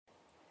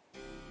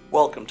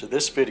Welcome to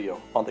this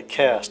video on the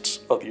castes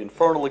of the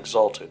Infernal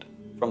Exalted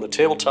from the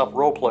tabletop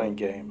role-playing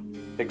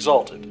game,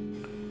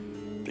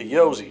 Exalted. The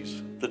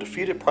Yozis, the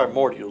defeated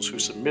Primordials who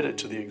submitted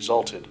to the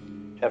Exalted,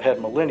 have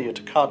had millennia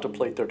to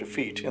contemplate their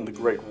defeat in the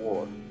Great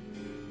War.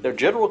 Their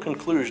general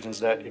conclusion is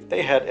that if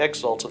they had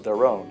Exalts of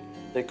their own,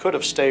 they could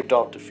have staved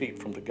off defeat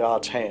from the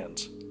gods'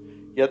 hands.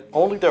 Yet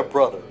only their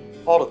brother,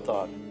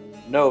 Autothon,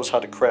 knows how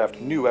to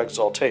craft new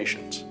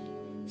Exaltations.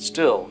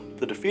 Still,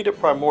 the defeated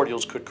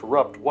Primordials could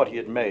corrupt what he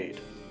had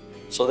made.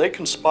 So they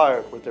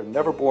conspired with their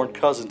never-born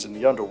cousins in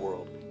the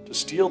underworld to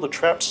steal the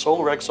trapped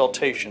Solar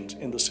Exaltations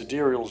in the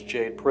Sidereal's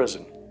Jade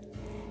prison.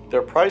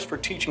 Their price for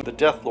teaching the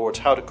Death Lords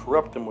how to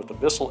corrupt them with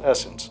abyssal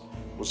essence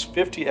was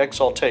 50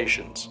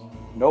 Exaltations,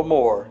 no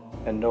more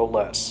and no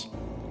less.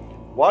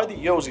 Why the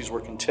Yozis were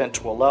content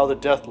to allow the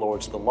Death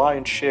Lords the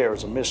lion's share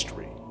is a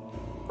mystery.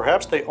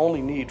 Perhaps they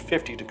only need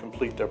 50 to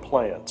complete their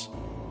plans,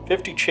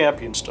 50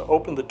 champions to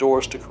open the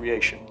doors to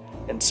creation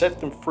and set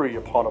them free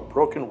upon a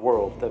broken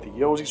world that the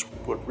Yozis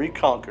would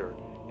reconquer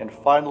and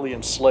finally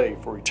enslave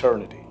for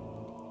eternity.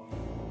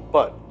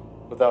 But,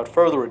 without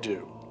further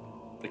ado,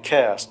 the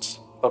castes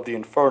of the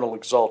Infernal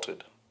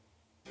Exalted.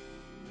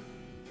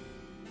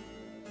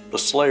 The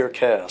Slayer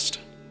Caste.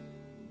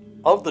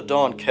 Of the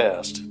Dawn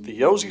caste, the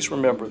Yozis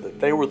remember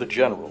that they were the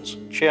generals,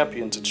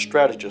 champions, and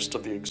strategists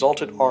of the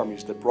exalted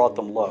armies that brought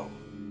them low.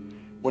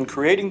 When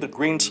creating the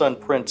Green Sun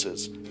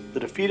Princes, the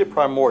defeated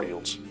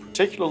Primordials,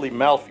 particularly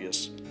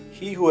Malfeas,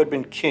 he who had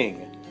been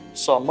king,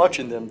 saw much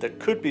in them that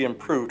could be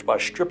improved by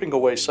stripping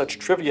away such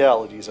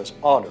trivialities as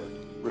honor,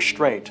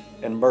 restraint,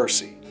 and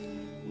mercy,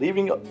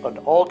 leaving an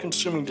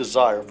all-consuming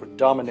desire for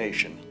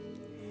domination.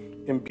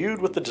 Imbued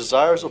with the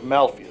desires of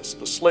Malfeas,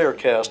 the Slayer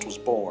caste was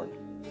born.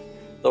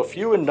 Though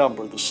few in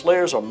number, the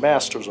Slayers are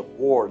masters of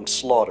war and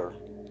slaughter.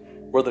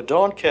 Where the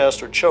Dawn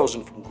caste are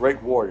chosen from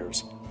great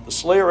warriors, the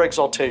Slayer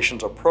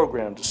Exaltations are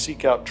programmed to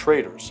seek out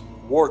traitors,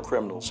 war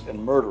criminals,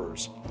 and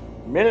murderers,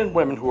 men and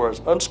women who are as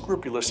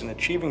unscrupulous in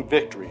achieving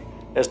victory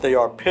as they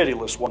are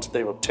pitiless once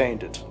they've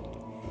obtained it.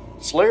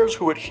 Slayers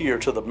who adhere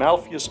to the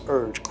Malfeas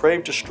urge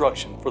crave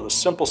destruction for the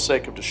simple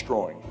sake of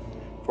destroying,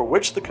 for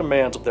which the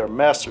commands of their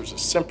masters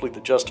is simply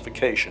the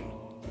justification.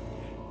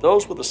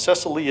 Those with the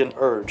Cecelyne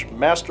urge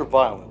master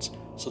violence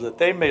so that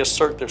they may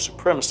assert their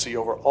supremacy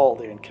over all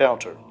they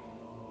encounter.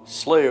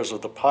 Slayers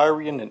of the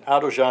Pyrian and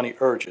Autojani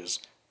urges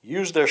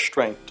use their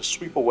strength to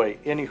sweep away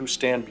any who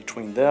stand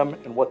between them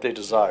and what they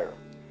desire,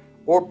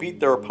 or beat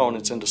their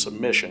opponents into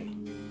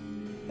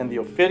submission. And the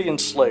Ophidian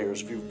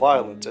Slayers view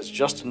violence as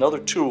just another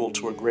tool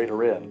to a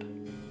greater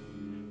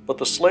end. But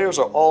the Slayers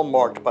are all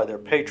marked by their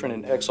patron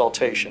in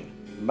exaltation,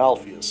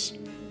 Malfeas,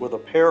 with a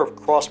pair of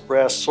crossed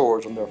brass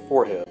swords on their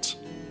foreheads.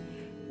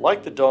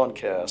 Like the Dawn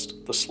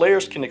caste, the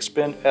Slayers can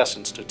expend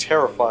essence to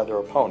terrify their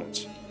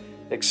opponents,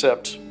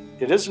 except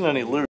it isn't an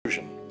illusion.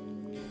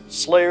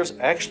 Slayers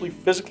actually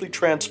physically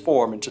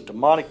transform into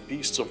demonic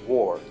beasts of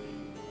war,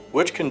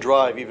 which can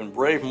drive even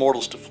brave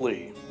mortals to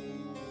flee.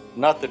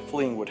 Not that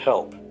fleeing would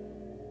help.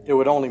 It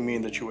would only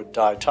mean that you would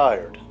die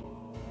tired.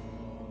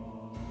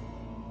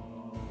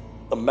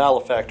 The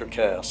Malefactor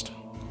caste.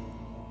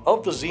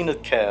 Of the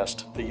Zenith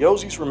caste, the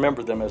Yozis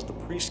remember them as the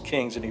priest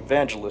kings and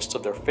evangelists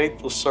of their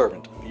faithless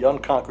servant, the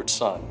Unconquered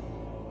Sun,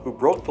 who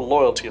broke the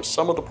loyalty of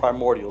some of the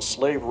primordial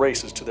slave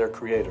races to their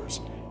creators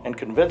and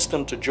convinced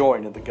them to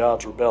join in the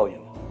gods'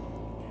 rebellion.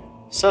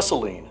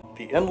 Cecelyne,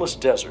 the Endless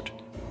Desert,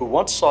 who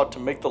once sought to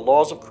make the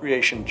laws of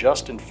creation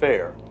just and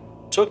fair,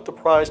 took the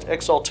prized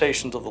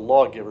exaltations of the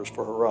lawgivers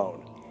for her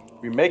own,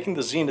 remaking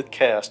the Zenith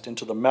caste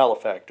into the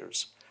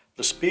Malefactors,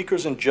 the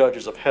speakers and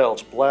judges of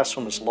hell's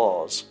blasphemous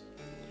laws.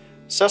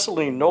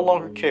 Cecelyne no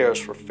longer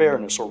cares for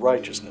fairness or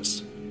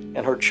righteousness,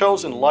 and her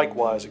chosen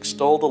likewise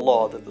extol the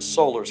law that the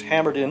Solars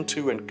hammered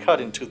into and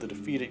cut into the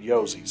defeated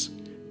Yozis.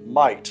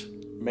 Might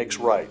makes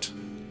right.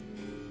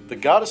 The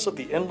goddess of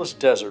the Endless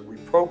Desert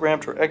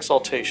reprogrammed her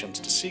exaltations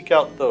to seek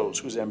out those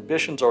whose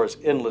ambitions are as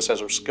endless as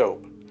her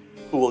scope,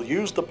 who will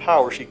use the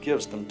power she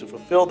gives them to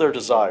fulfill their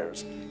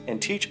desires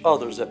and teach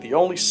others that the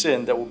only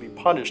sin that will be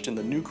punished in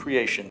the new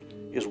creation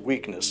is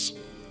weakness.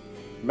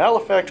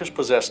 Malefactors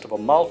possessed of a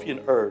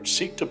Malfean urge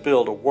seek to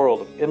build a world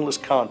of endless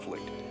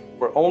conflict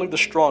where only the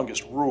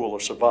strongest rule or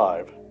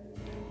survive.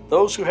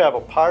 Those who have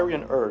a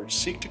Pyrian urge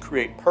seek to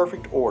create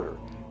perfect order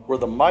where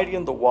the mighty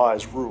and the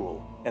wise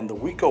rule and the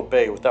weak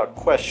obey without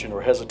question or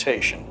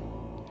hesitation.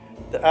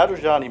 The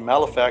Autojani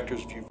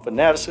Malefactors view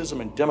fanaticism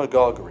and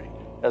demagoguery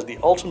as the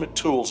ultimate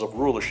tools of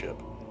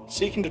rulership,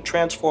 seeking to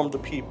transform the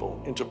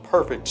people into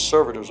perfect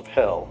servitors of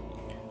hell.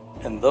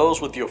 And those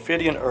with the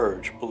Ophidian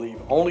urge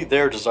believe only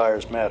their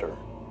desires matter,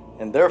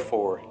 and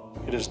therefore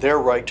it is their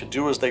right to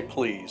do as they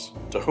please,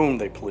 to whom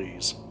they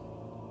please.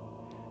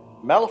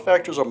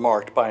 Malefactors are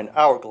marked by an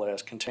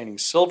hourglass containing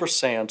silver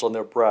sands on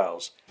their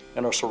brows,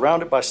 and are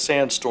surrounded by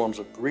sandstorms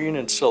of green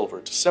and silver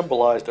to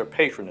symbolize their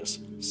patroness,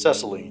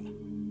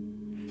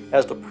 Cecelyne.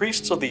 As the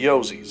priests of the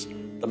Yozis,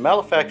 the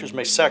Malefactors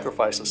may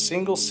sacrifice a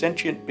single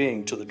sentient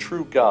being to the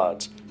true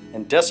gods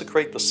and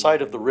desecrate the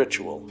site of the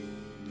ritual.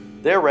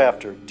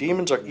 Thereafter,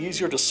 demons are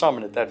easier to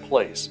summon at that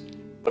place,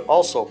 but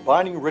also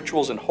binding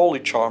rituals and holy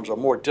charms are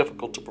more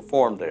difficult to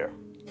perform there.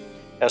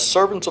 As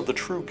servants of the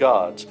true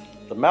gods,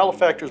 the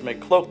Malefactors may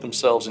cloak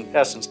themselves in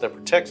essence that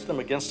protects them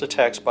against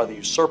attacks by the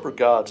usurper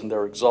gods and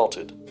their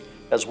Exalted,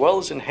 as well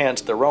as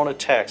enhance their own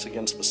attacks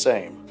against the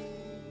same.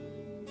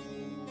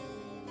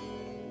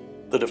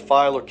 The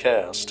Defiler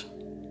Caste.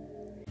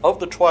 Of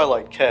the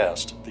Twilight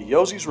Caste, the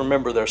Yozis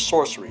remember their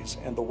sorceries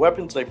and the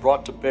weapons they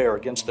brought to bear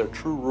against their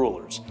true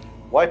rulers,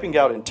 wiping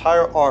out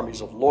entire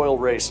armies of loyal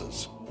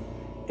races.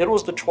 It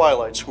was the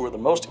Twilights who were the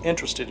most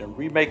interested in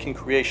remaking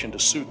creation to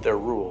suit their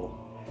rule.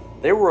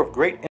 They were of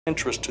great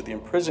interest to the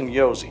imprisoned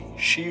Yozi,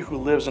 she who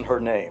lives in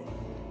her name,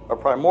 a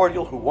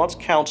primordial who once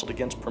counseled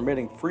against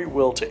permitting free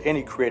will to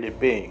any created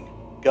being,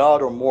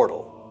 god or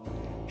mortal.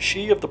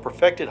 She of the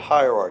perfected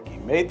hierarchy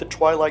made the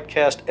Twilight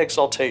Caste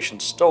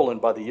Exaltations stolen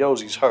by the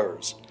Yozis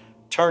hers,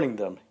 turning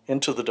them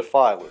into the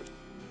Defilers.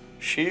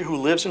 She who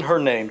lives in her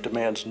name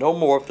demands no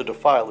more of the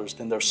Defilers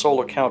than their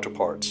solar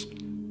counterparts,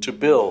 to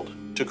build,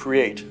 to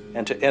create,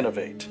 and to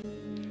innovate.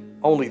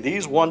 Only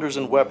these wonders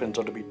and weapons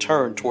are to be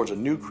turned towards a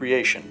new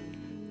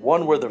creation,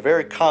 one where the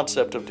very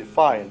concept of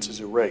defiance is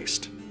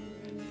erased.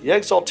 The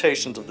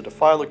Exaltations of the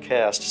Defiler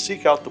caste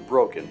seek out the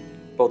broken,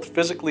 both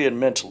physically and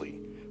mentally,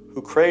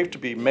 who crave to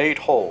be made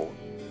whole,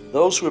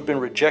 those who have been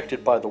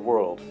rejected by the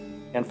world,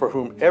 and for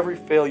whom every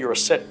failure or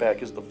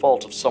setback is the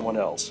fault of someone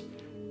else,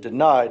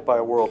 denied by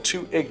a world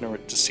too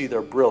ignorant to see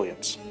their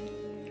brilliance.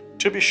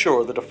 To be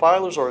sure, the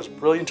Defilers are as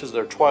brilliant as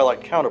their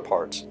Twilight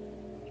counterparts,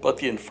 but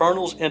the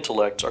Infernal's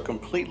intellects are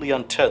completely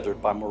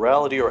untethered by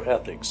morality or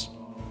ethics.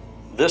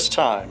 This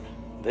time,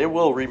 they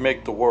will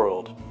remake the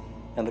world,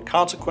 and the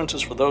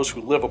consequences for those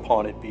who live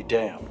upon it be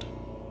damned.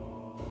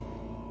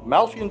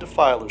 Malfean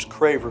Defilers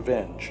crave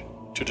revenge,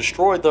 to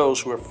destroy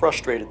those who have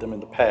frustrated them in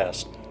the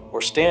past,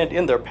 or stand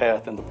in their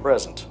path in the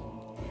present.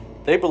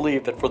 They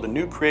believe that for the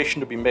new creation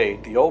to be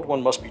made, the old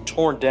one must be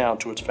torn down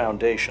to its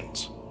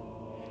foundations.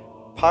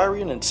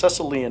 Pyrian and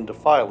Cecelyne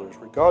Defilers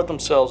regard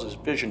themselves as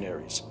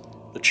visionaries,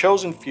 the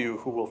chosen few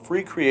who will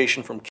free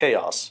creation from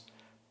chaos,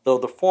 though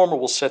the former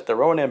will set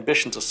their own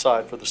ambitions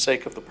aside for the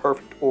sake of the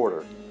perfect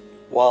order,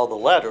 while the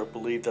latter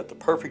believe that the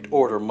perfect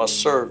order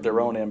must serve their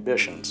own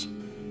ambitions.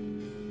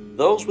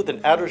 Those with an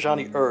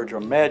Adarjani urge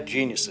are mad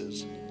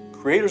geniuses,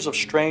 creators of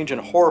strange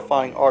and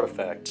horrifying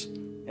artifacts,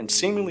 and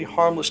seemingly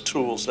harmless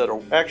tools that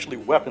are actually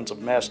weapons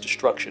of mass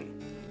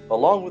destruction,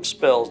 along with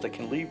spells that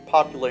can leave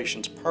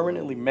populations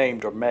permanently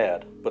maimed or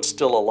mad, but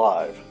still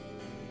alive.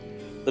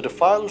 The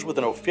Defilers with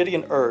an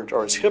Ophidian urge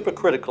are as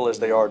hypocritical as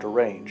they are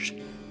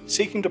deranged,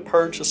 seeking to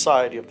purge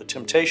society of the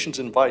temptations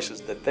and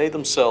vices that they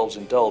themselves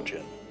indulge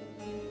in.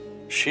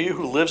 She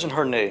who lives in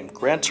her name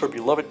grants her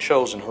beloved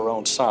chosen her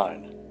own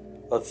sign,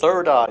 a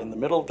third eye in the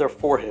middle of their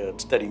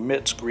foreheads that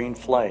emits green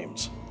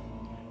flames.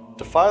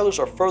 Defilers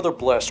are further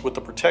blessed with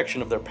the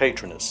protection of their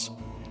patroness.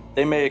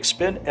 They may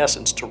expend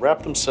essence to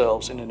wrap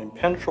themselves in an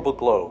impenetrable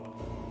globe,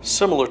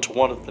 similar to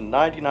one of the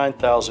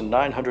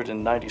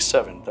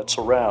 99,997 that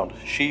surround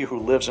she who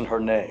lives in her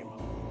name.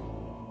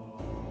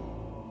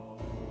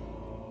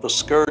 The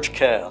Scourge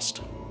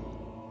Caste.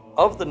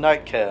 Of the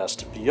Night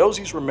Caste, the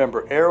Yozis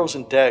remember arrows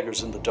and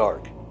daggers in the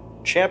dark,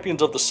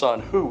 champions of the sun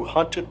who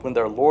hunted when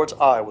their lord's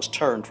eye was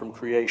turned from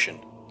creation.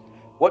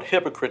 What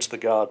hypocrites the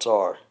gods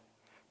are!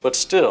 But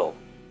still,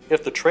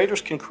 if the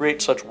traitors can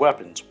create such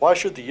weapons, why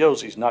should the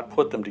Yozis not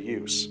put them to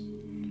use?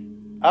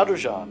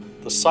 Adarjan,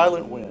 the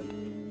Silent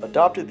Wind,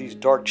 adopted these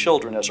dark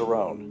children as her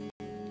own.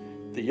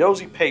 The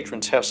Yozi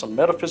patrons have some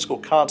metaphysical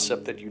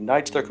concept that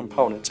unites their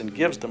components and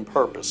gives them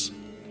purpose.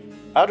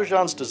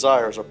 Adarjan's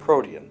desires are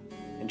protean,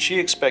 and she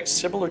expects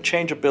similar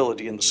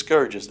changeability in the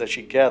scourges that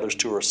she gathers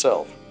to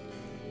herself.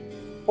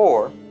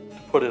 Or,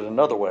 to put it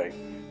another way,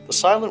 the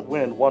Silent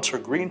Wind wants her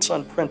Green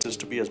Sun Princess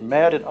to be as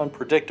mad and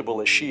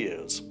unpredictable as she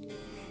is.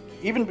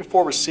 Even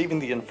before receiving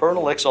the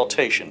Infernal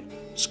Exaltation,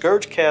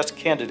 Scourge Caste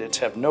candidates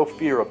have no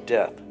fear of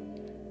death.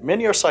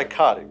 Many are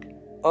psychotic,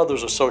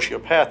 others are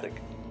sociopathic,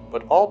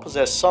 but all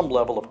possess some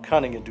level of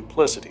cunning and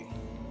duplicity.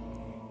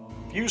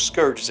 Few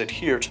Scourges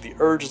adhere to the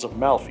urges of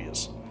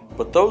Malfeas,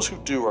 but those who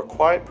do are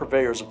quiet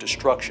purveyors of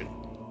destruction,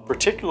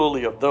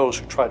 particularly of those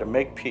who try to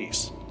make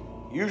peace,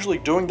 usually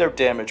doing their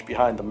damage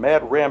behind the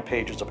mad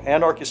rampages of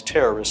anarchist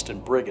terrorists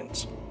and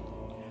brigands.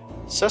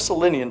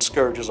 Cecylinian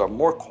Scourges are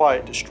more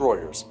quiet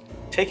destroyers,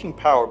 taking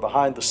power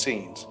behind the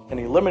scenes and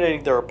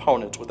eliminating their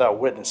opponents without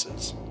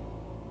witnesses.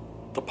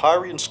 The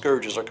Pyrian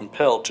Scourges are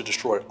compelled to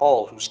destroy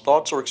all whose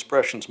thoughts or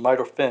expressions might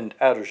offend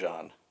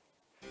Adarjan,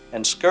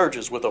 and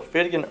Scourges with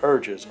Ophidian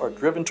urges are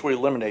driven to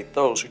eliminate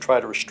those who try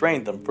to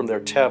restrain them from their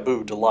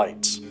taboo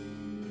delights.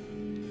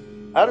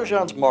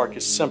 Adarjan's mark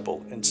is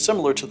simple and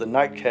similar to the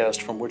Night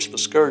Caste from which the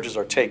Scourges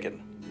are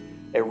taken,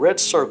 a red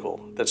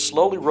circle that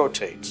slowly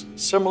rotates,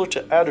 similar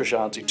to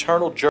Adarjan's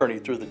eternal journey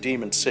through the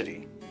Demon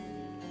City.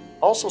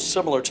 Also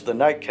similar to the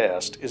Night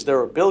Caste is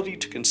their ability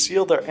to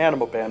conceal their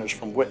animal banners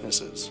from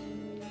witnesses.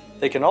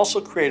 They can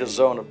also create a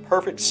zone of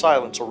perfect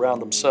silence around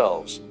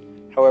themselves.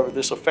 However,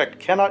 this effect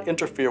cannot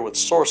interfere with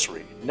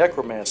sorcery,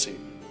 necromancy,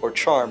 or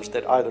charms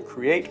that either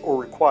create or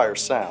require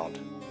sound.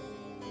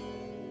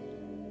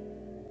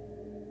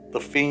 The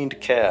Fiend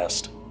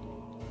Caste.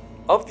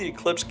 Of the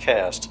Eclipse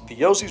caste, the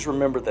Yozis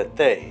remember that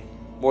they,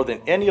 more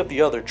than any of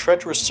the other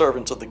treacherous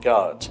servants of the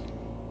gods,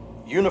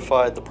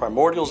 unified the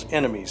Primordials'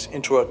 enemies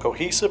into a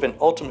cohesive and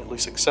ultimately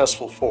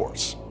successful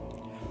force.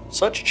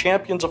 Such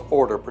champions of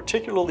order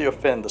particularly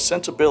offend the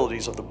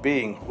sensibilities of the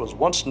being who was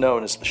once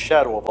known as the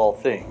shadow of all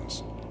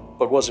things,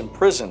 but was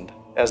imprisoned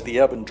as the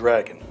Ebon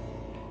Dragon,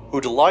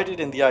 who delighted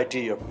in the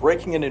idea of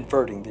breaking and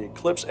inverting the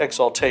Eclipse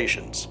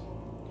Exaltations.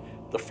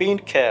 The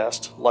Fiend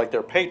caste, like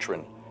their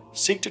patron,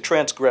 seek to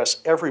transgress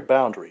every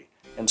boundary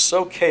and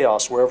sow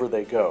chaos wherever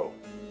they go.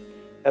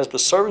 As the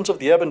servants of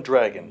the Ebon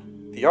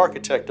Dragon, the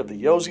architect of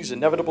the Yozis'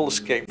 inevitable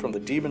escape from the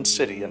demon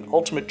city and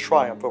ultimate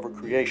triumph over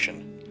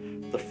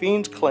creation, the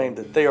Fiends claim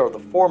that they are the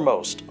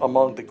foremost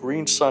among the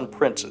Green Sun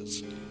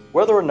princes,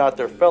 whether or not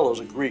their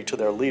fellows agree to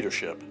their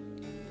leadership.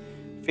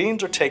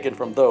 Fiends are taken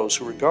from those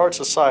who regard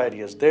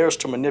society as theirs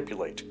to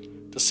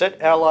manipulate, to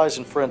set allies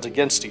and friends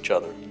against each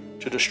other,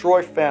 to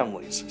destroy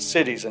families,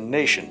 cities, and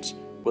nations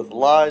with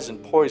lies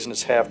and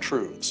poisonous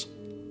half-truths.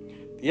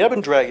 The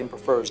Ebon Dragon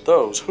prefers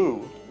those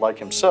who, like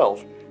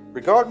himself,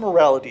 regard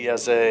morality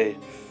as a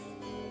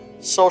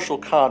social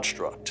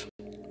construct,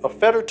 a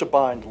fetter to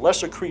bind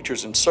lesser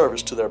creatures in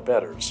service to their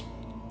betters.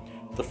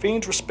 The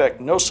Fiends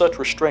respect no such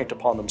restraint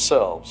upon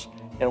themselves,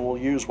 and will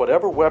use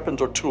whatever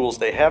weapons or tools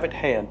they have at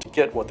hand to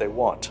get what they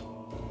want.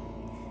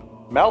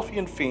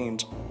 Malfean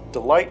Fiends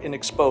delight in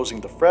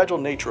exposing the fragile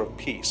nature of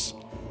peace,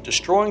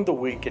 destroying the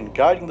weak and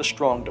guiding the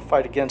strong to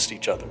fight against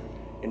each other,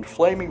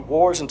 inflaming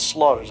wars and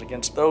slaughters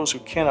against those who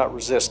cannot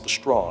resist the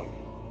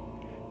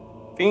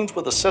strong. Fiends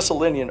with a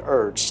Cecelynian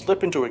urge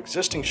slip into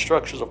existing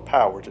structures of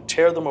power to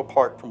tear them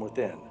apart from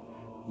within,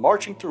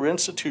 marching through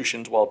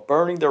institutions while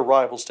burning their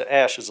rivals to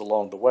ashes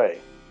along the way.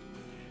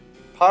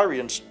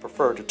 Pyrians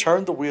prefer to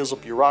turn the wheels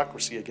of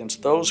bureaucracy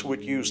against those who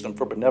would use them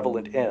for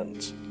benevolent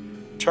ends,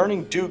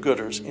 turning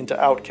do-gooders into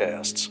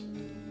outcasts.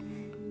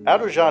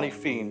 Adorjani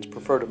Fiends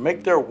prefer to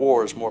make their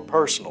wars more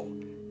personal,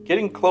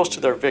 getting close to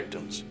their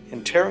victims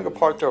and tearing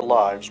apart their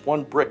lives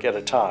one brick at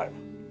a time.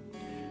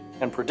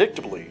 And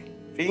predictably,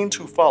 Fiends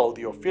who follow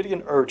the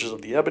Ophidian urges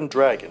of the Ebon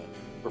Dragon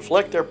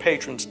reflect their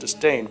patron's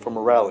disdain for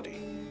morality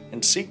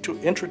and seek to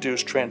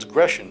introduce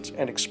transgressions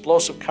and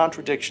explosive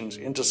contradictions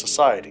into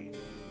society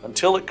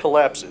until it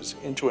collapses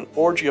into an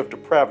orgy of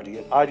depravity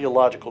and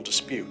ideological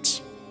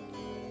disputes.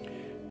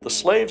 The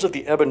slaves of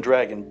the Ebon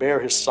Dragon bear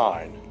his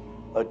sign,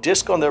 a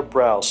disc on their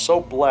brow so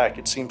black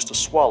it seems to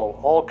swallow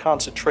all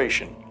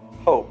concentration,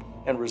 hope,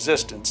 and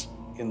resistance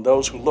in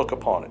those who look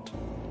upon it,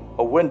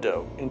 a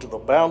window into the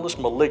boundless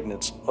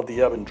malignance of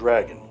the Ebon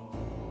Dragon.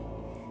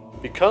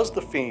 Because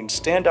the Fiends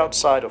stand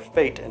outside of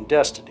fate and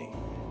destiny,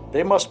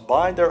 they must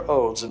bind their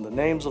oaths in the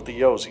names of the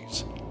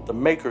Yozis, the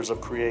makers of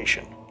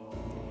creation.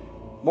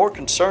 More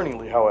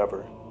concerningly,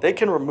 however, they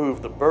can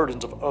remove the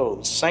burdens of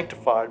oaths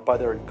sanctified by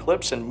their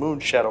Eclipse and Moon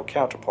Shadow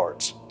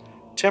counterparts,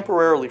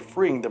 temporarily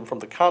freeing them from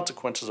the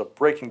consequences of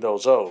breaking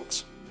those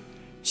oaths.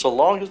 So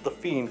long as the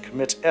Fiend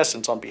commits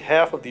essence on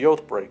behalf of the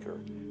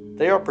Oathbreaker,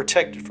 they are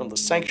protected from the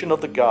sanction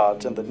of the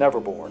gods and the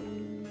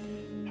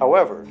Neverborn.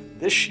 However,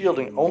 this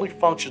shielding only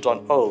functions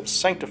on oaths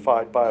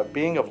sanctified by a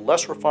being of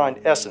less refined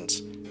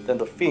essence than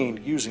the Fiend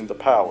using the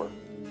power,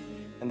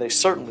 and they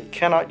certainly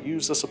cannot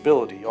use this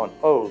ability on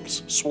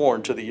oaths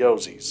sworn to the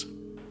Yozis.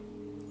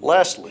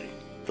 Lastly,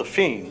 the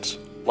Fiends,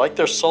 like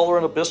their solar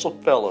and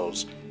abyssal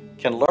fellows,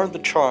 can learn the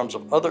charms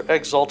of other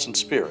Exalts and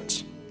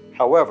spirits.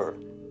 However,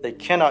 they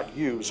cannot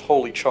use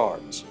holy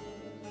charms.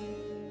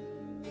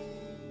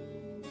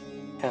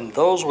 And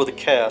those were the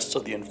castes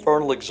of the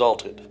Infernal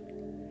Exalted.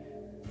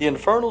 The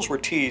Infernals were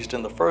teased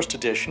in the first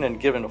edition and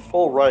given a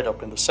full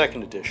write-up in the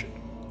second edition.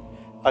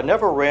 I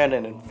never ran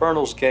an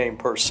Infernals game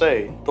per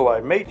se, though I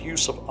made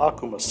use of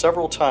Akuma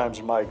several times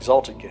in my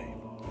Exalted game,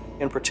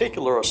 in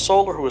particular a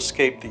Solar who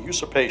escaped the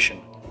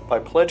usurpation by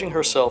pledging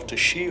herself to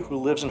she who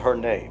lives in her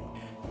name,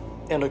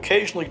 and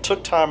occasionally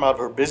took time out of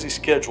her busy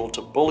schedule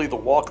to bully the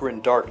Walker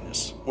in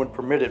Darkness when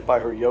permitted by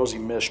her Yozi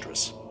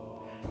mistress.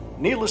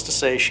 Needless to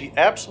say, she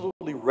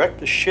absolutely wrecked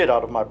the shit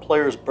out of my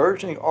player's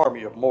burgeoning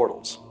army of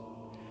mortals.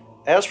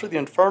 As for the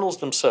Infernals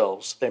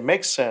themselves, they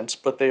make sense,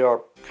 but they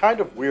are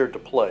kind of weird to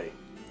play.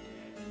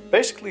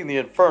 Basically, the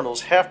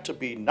Infernals have to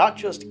be not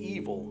just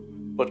evil,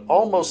 but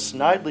almost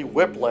snidely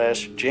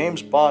whiplash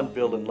James Bond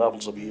villain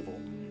levels of evil,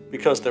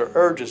 because their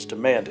urges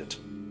demand it.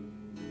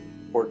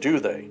 Or do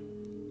they?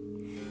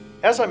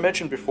 As I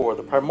mentioned before,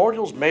 the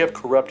Primordials may have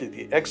corrupted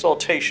the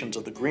Exaltations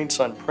of the Green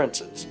Sun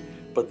Princes,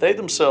 but they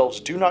themselves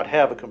do not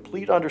have a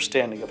complete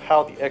understanding of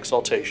how the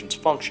Exaltations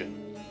function.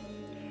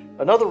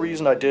 Another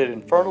reason I did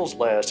Infernals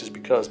last is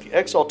because the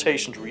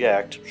Exaltations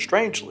react,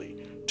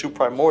 strangely, to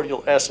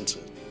primordial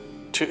essences.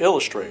 To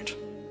illustrate,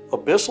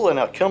 Abyssal and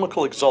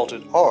Alchemical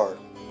Exalted are,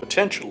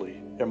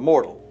 potentially,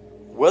 immortal.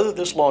 Whether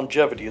this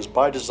longevity is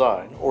by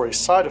design or a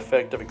side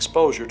effect of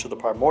exposure to the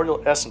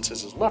primordial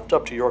essences is left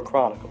up to your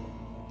chronicle.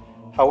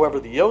 However,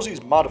 the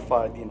Yozis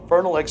modified the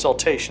Infernal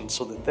Exaltations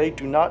so that they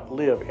do not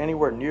live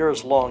anywhere near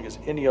as long as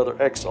any other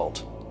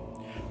Exalt.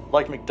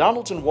 Like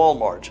McDonald's and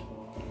Walmart,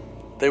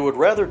 they would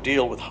rather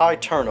deal with high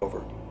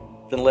turnover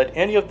than let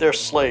any of their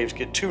slaves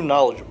get too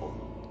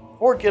knowledgeable,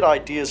 or get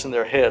ideas in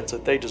their heads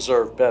that they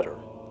deserve better.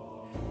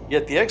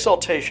 Yet the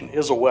exaltation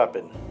is a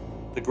weapon,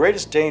 the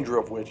greatest danger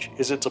of which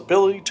is its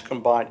ability to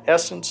combine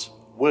essence,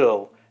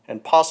 will,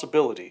 and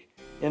possibility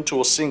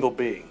into a single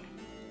being.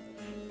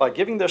 By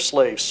giving their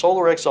slaves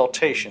solar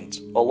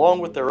exaltations along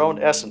with their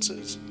own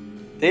essences,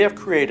 they have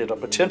created a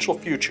potential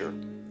future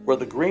where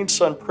the Green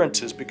Sun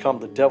Princes become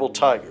the Devil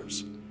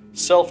Tigers,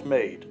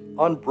 self-made,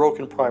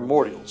 unbroken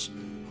primordials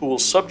who will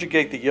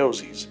subjugate the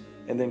Yozis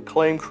and then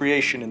claim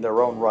creation in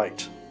their own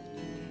right.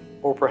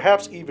 Or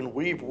perhaps even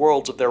weave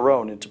worlds of their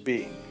own into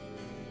being.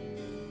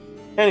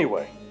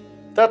 Anyway,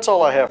 that's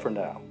all I have for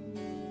now.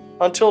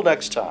 Until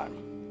next time.